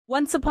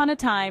Once upon a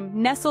time,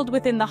 nestled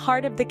within the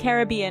heart of the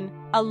Caribbean,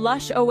 a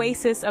lush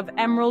oasis of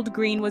emerald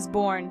green was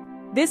born.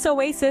 This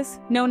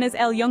oasis, known as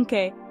El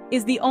Yunque,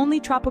 is the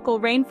only tropical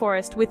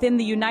rainforest within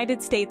the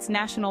United States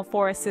National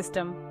Forest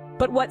System.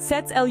 But what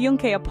sets El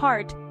Yunque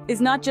apart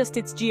is not just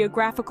its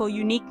geographical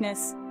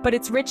uniqueness, but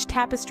its rich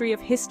tapestry of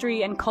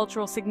history and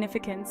cultural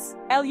significance.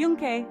 El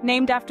Yunque,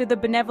 named after the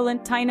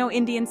benevolent Taino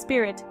Indian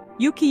spirit,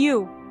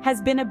 yunque,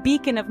 has been a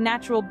beacon of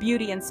natural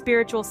beauty and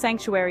spiritual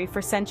sanctuary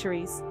for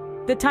centuries.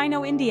 The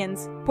Taino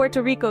Indians,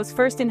 Puerto Rico's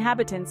first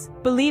inhabitants,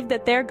 believed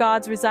that their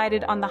gods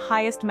resided on the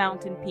highest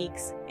mountain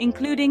peaks,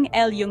 including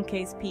El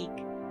Yunque's peak.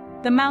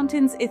 The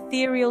mountain's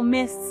ethereal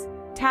mists,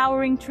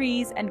 towering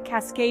trees, and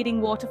cascading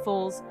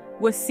waterfalls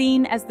were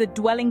seen as the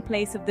dwelling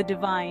place of the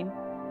divine,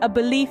 a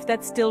belief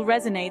that still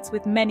resonates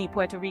with many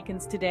Puerto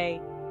Ricans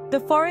today. The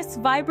forest's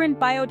vibrant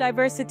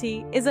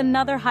biodiversity is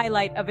another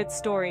highlight of its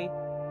story.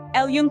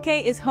 El Yunque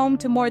is home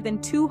to more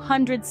than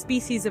 200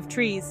 species of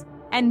trees,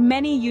 and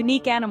many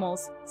unique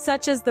animals,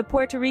 such as the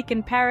Puerto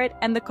Rican parrot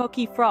and the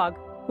coqui frog,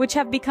 which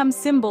have become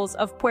symbols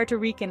of Puerto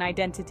Rican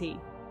identity.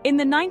 In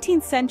the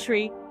 19th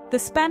century, the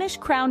Spanish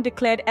crown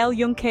declared El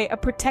Yunque a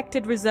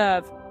protected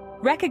reserve,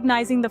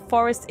 recognizing the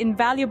forest's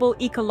invaluable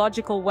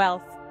ecological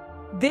wealth.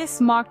 This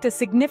marked a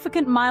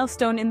significant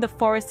milestone in the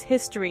forest's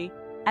history,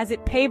 as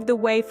it paved the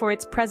way for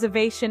its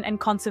preservation and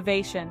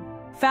conservation.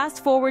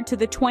 Fast forward to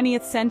the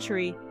 20th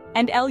century,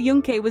 and El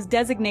Yunque was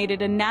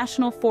designated a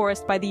national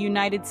forest by the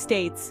United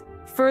States,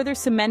 further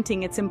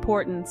cementing its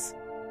importance.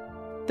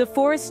 The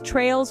forest's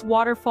trails,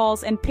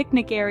 waterfalls, and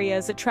picnic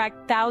areas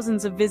attract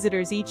thousands of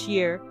visitors each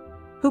year,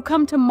 who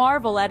come to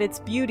marvel at its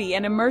beauty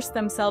and immerse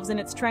themselves in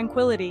its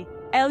tranquility.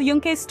 El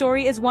Yunque's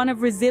story is one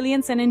of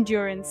resilience and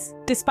endurance.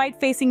 Despite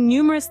facing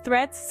numerous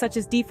threats such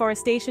as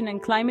deforestation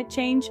and climate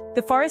change,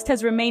 the forest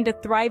has remained a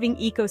thriving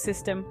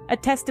ecosystem, a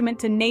testament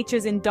to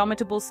nature's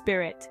indomitable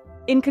spirit.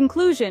 In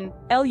conclusion,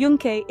 El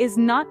Yunque is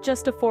not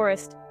just a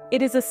forest.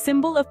 It is a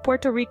symbol of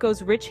Puerto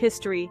Rico's rich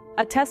history,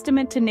 a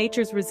testament to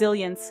nature's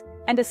resilience,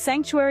 and a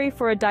sanctuary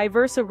for a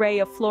diverse array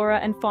of flora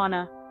and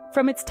fauna.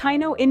 From its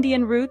Taino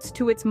Indian roots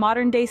to its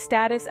modern-day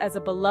status as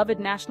a beloved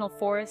national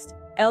forest,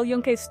 El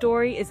Yunque's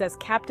story is as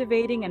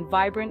captivating and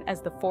vibrant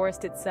as the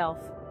forest itself.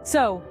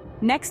 So,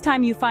 next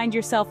time you find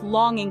yourself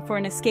longing for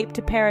an escape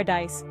to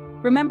paradise,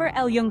 remember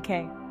El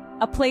Yunque,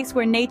 a place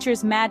where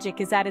nature's magic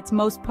is at its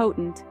most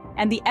potent,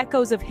 and the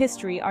echoes of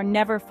history are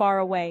never far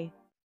away.